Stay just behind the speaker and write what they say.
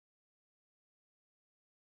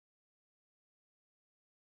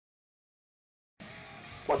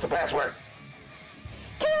What's the password?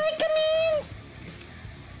 Can I come in?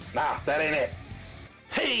 Nah, that ain't it.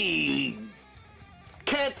 Hey,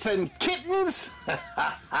 cats and kittens.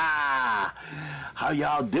 How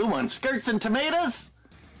y'all doing? Skirts and tomatoes?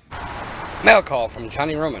 Mail call from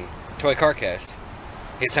Johnny Roman, Toy Car Case.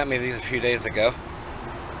 He sent me these a few days ago.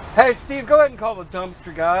 Hey Steve, go ahead and call the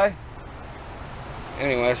dumpster guy.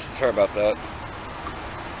 Anyways, sorry about that.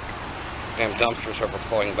 Damn dumpsters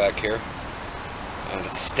overflowing back here. And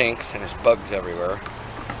it stinks and there's bugs everywhere.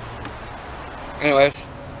 Anyways,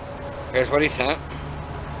 here's what he sent.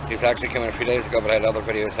 He's actually came in a few days ago, but I had other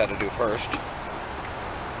videos I had to do first.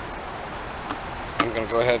 I'm going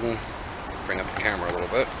to go ahead and bring up the camera a little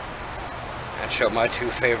bit and show my two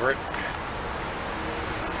favorite.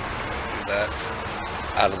 Do that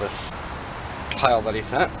out of this pile that he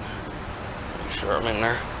sent. Sure, I'm in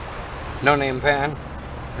there. No Name Van.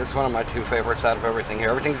 This is one of my two favorites out of everything here.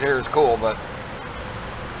 Everything here is cool, but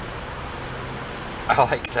I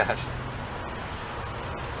like that.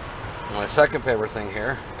 My second favorite thing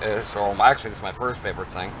here is, well, actually it's my first favorite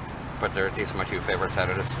thing, but these are my two favorites out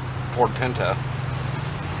of this Ford Pinto.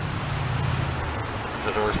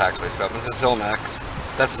 The door's actually stuff. It's a Zilmax.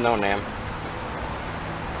 That's No Name.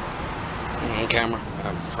 Camera,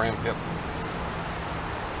 frame, yep.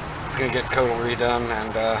 It's gonna get total redone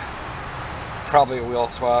and probably a wheel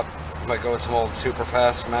swap. Might go with some old super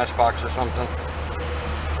fast Matchbox or something,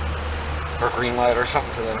 or Greenlight or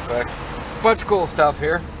something to that effect. Bunch of cool stuff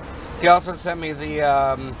here. He also sent me the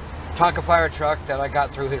Tonka fire truck that I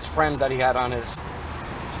got through his friend that he had on his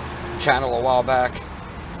channel a while back.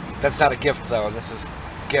 That's not a gift though. This is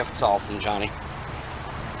gifts all from Johnny.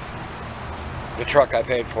 The truck I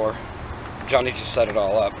paid for. Johnny just set it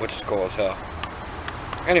all up, which is cool as hell.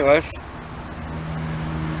 Anyways,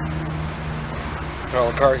 for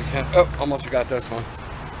all the cars he sent. Oh, almost forgot this one.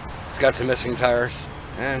 It's got some missing tires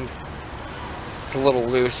and it's a little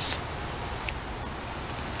loose.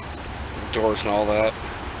 Doors and all that.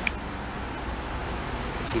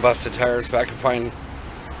 Some busted tires, but I can find,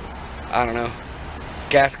 I don't know,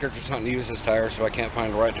 gaskets or something to use this tire, so I can't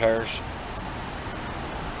find the right tires.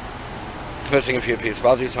 It's missing a few pieces, but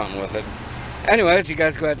I'll do something with it. Anyways, you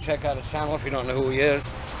guys go ahead and check out his channel if you don't know who he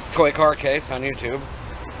is. Toy Car Case on YouTube.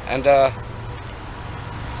 And all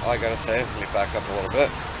I gotta say is, let me back up a little bit.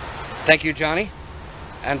 Thank you, Johnny.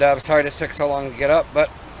 And I'm sorry this took so long to get up, but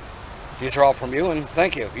these are all from you, and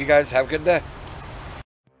thank you. You guys have a good day.